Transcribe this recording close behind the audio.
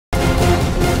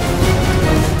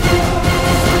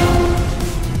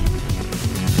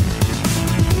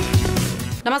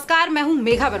नमस्कार, मैं हूं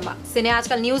मेघा वर्मा। सिने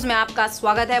आजकल न्यूज में आपका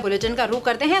स्वागत है। बुलेटिन का रुख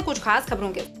करते हैं कुछ खास खबरों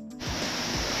के।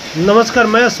 नमस्कार,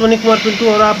 मैं कुमार पिंटू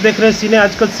और आप देख रहे हैं सिने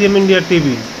आजकल सीएम इंडिया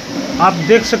टीवी। आप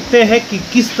देख सकते हैं कि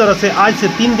किस तरह से आज से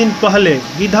 3 दिन पहले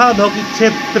गीधा औद्योगिक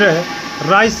क्षेत्र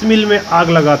राइस मिल में आग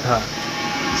लगा था।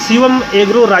 शिवम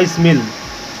एग्रो राइस मिल,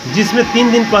 जिसमें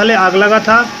 3 दिन पहले आग लगा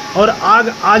था और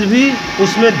आग आज भी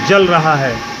उसमें जल रहा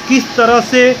है। किस तरह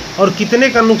से और कितने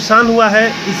का नुकसान हुआ है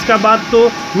इसका बात तो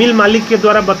मिल मालिक के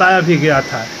द्वारा बताया भी गया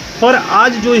था, पर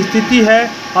आज जो स्थिति है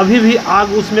अभी भी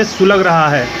आग उसमें सुलग रहा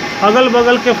है। अगल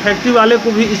बगल के फैक्ट्री वाले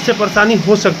को भी इससे परेशानी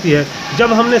हो सकती है।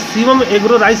 जब हमने शिवम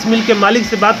एग्रो राइस मिल के मालिक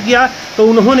से बात किया तो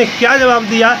उन्होंने क्या जवाब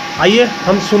दिया, आइए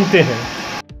हम सुनते हैं।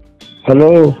 हेलो,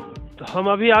 तो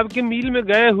हम अभी आपके मिल में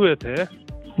गए हुए थे।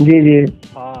 जी जी।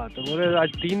 हाँ, तो बोले आज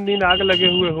 3 दिन आग लगे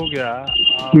हुए हो गया,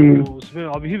 उसमें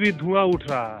अभी भी धुआं उठ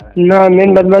रहा है ना।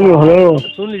 मेन बात बानी हेलो,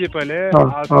 सुन लीजिए पहले।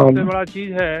 हाँ, सबसे बड़ा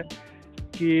चीज है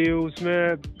कि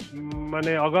उसमें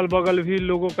माने अगल बगल भी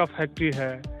लोगों का फैक्ट्री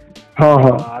है। हाँ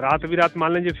हाँ। रात बिरात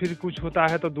मान लीजिए फिर कुछ होता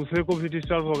है तो दूसरे को भी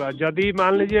डिस्टर्ब होगा। यदि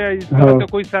मान लीजिए इस तरह से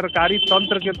कोई सरकारी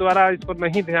तंत्र के द्वारा इस पर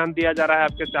नहीं ध्यान दिया जा रहा है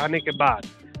आपके चाहने के बाद,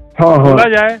 बोला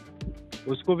जाए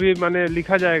उसको भी माने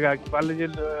लिखा जाएगा कि मान लीजिए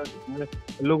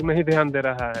लोग नहीं ध्यान दे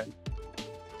रहा है।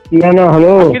 ना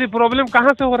हेलो, आखिर प्रॉब्लम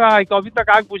कहाँ से हो रहा है कि अभी तक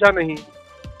आग बुझा नहीं?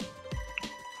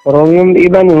 प्रॉब्लम ये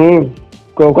बानी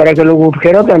को करे के लोग उठ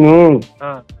के रहता नु।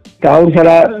 हाँ, और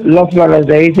सारा लॉस मार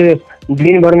रहता है। इसे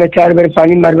दिन भर में 4 बार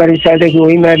पानी मार मार चाहते कि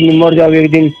वही में आदमी मर जाओ।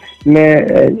 एक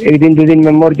दिन 2 दिन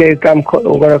में मर जाए, काम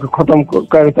खत्म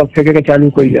कर तब फेंके के चालू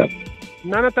कर जाओ।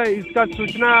 ना तो इसका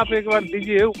सूचना आप एक बार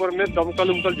दीजिए ऊपर में, दमकल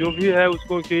उमकल जो भी है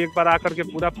उसको कि एक बार आकर के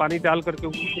पूरा पानी डाल करके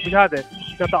उसको बुझा दे,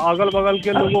 तो अगल बगल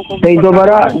के लोगों को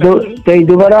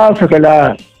दोबारा आ सकेला।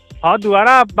 हाँ,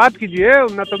 दोबारा आप बात कीजिए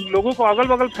ना, तो लोगों को अगल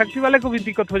बगल फैक्ट्री वाले को भी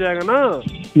दिक्कत हो जाएगा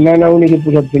ना। उन्हीं की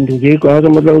पूछा पिंटू जी कहा तो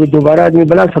मतलब दोबारा आदमी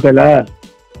बुला सकेला।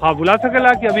 हाँ, बुला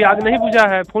सकेला कि अभी आग नहीं बुझा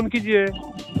है, फोन कीजिए।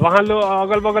 वहाँ लोग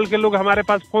अगल बगल के लोग हमारे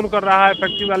पास फोन कर रहा है,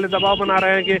 फैक्ट्री वाले दबाव बना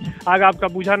रहे हैं कि आग आपका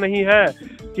बुझा नहीं है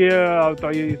कि, तो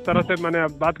इस तरह से मैंने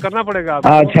बात करना पड़ेगा आपको।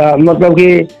 अच्छा, मतलब कि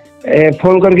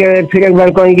फोन करके फिर एक बार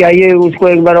कहें कि आइए उसको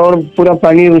एक बार और पूरा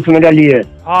पानी उसमें डालिए।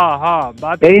 हाँ हाँ,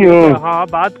 बात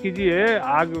कीजिए।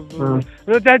 आग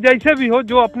चाहे जैसे भी हो,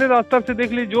 जो अपने स्तर से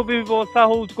देख लीजिए, जो भी व्यवस्था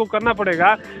हो उसको करना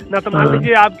पड़ेगा ना। तो मान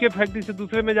लीजिए आपके फैक्ट्री से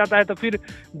दूसरे में जाता है तो फिर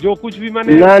जो कुछ भी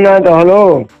माने ना तो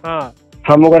हेलो, हाँ,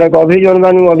 हम अभी जो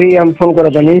बानू अभी हम फोन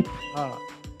करत नहीं।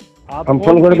 हम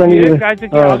फोन करते नहीं।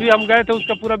 अभी हम गए थे,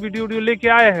 उसका पूरा वीडियो लेके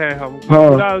आए हैं हम।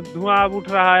 पूरा धुआं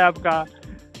उठ रहा है आपका,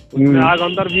 उसमें आग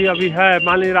अंदर भी अभी है।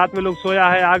 मान लीजिए रात में लोग सोया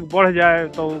है, आग बढ़ जाए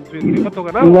तो फिर दिक्कत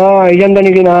होगा ना।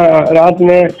 रात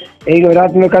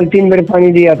में कल 3 बार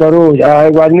पानी दिया था रोज।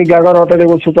 एक आदमी जागा रहता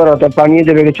है, सुता रहता है, पानी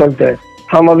देवे के चलते है।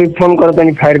 हम अभी फोन करते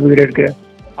नहीं फायर ब्रिगेड के।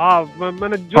 हाँ,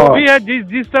 मैंने जो भी है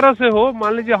जिस तरह से हो,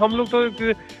 मान लीजिए हम लोग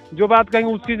तो जो बात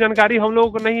कहेंगे उसकी जानकारी हम लोगों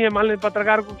को नहीं है। मान लीजिए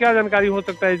पत्रकार को क्या जानकारी हो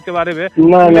सकता है इसके बारे में,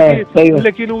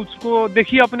 लेकिन उसको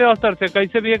देखिए अपने स्तर से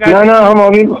कैसे भी।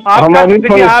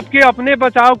 देखिए आपके अपने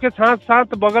बचाव के साथ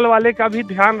साथ बगल वाले का भी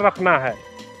ध्यान रखना है,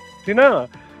 ठीक ना।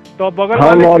 तो बगल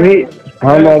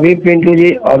हम अभी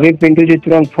पिंटू जी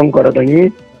तुरंत फोन करो तनी।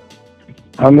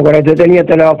 हम देते नहीं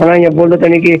अपना ये बोल देते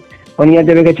नहीं कि पनिया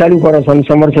देवे के चालू करो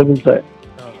समर से।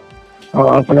 हाँ,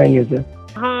 अपना ही से।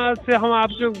 हाँ, से हम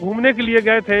आपसे घूमने के लिए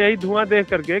गए थे यही धुआं देख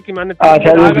करके कि माने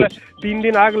 3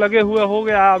 दिन आग लगे हुए हो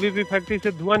गया, अभी भी फैक्ट्री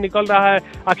से धुआं निकल रहा है।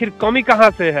 आखिर कमी कहाँ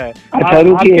से है?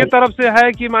 आपके तरफ से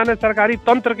है कि माने सरकारी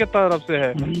तंत्र के तरफ से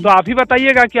है? तो आप ही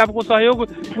बताइएगा कि आपको सहयोग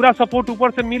पूरा सपोर्ट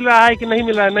ऊपर से मिल रहा है कि नहीं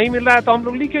मिल रहा है। नहीं मिल रहा है तो हम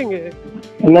लोग लिखेंगे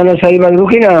ना। सही बात,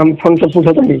 रुकी ना, हम फोन से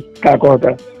पूछा तो नहीं क्या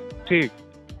कहता। ठीक,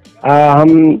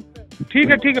 हम ठीक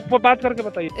है, बात करके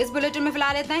बताइए। इस बुलेटिन में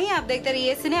फिलहाल इतना ही। आप देखते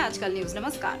रहिए सिने आजकल न्यूज।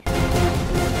 नमस्कार।